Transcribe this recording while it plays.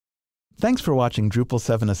Thanks for watching Drupal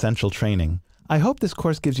 7 Essential Training. I hope this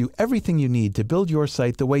course gives you everything you need to build your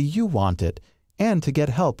site the way you want it, and to get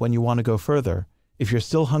help when you want to go further. If you're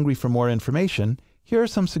still hungry for more information, here are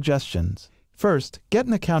some suggestions. First, get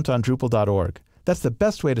an account on Drupal.org. That's the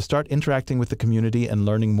best way to start interacting with the community and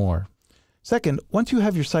learning more. Second, once you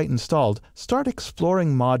have your site installed, start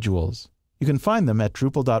exploring modules. You can find them at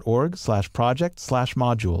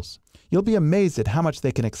drupal.org/project/modules. You'll be amazed at how much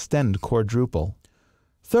they can extend core Drupal.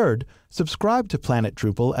 Third, subscribe to Planet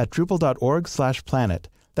Drupal at drupal.org/planet.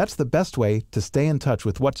 That's the best way to stay in touch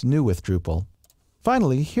with what's new with Drupal.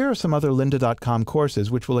 Finally, here are some other lynda.com courses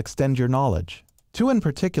which will extend your knowledge. Two in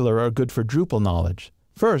particular are good for Drupal knowledge.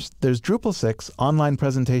 First, there's Drupal 6 Online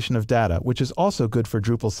Presentation of Data, which is also good for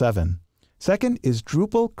Drupal 7. Second is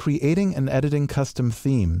Drupal Creating and Editing Custom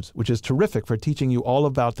Themes, which is terrific for teaching you all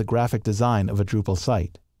about the graphic design of a Drupal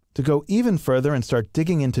site. To go even further and start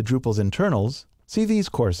digging into Drupal's internals, see these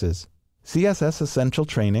courses: CSS Essential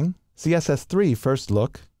Training, CSS3 First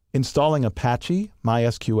Look, Installing Apache,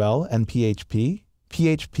 MySQL, and PHP,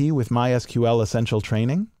 PHP with MySQL Essential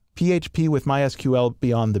Training, PHP with MySQL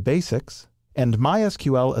Beyond the Basics, and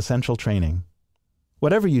MySQL Essential Training.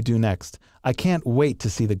 Whatever you do next, I can't wait to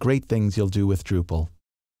see the great things you'll do with Drupal.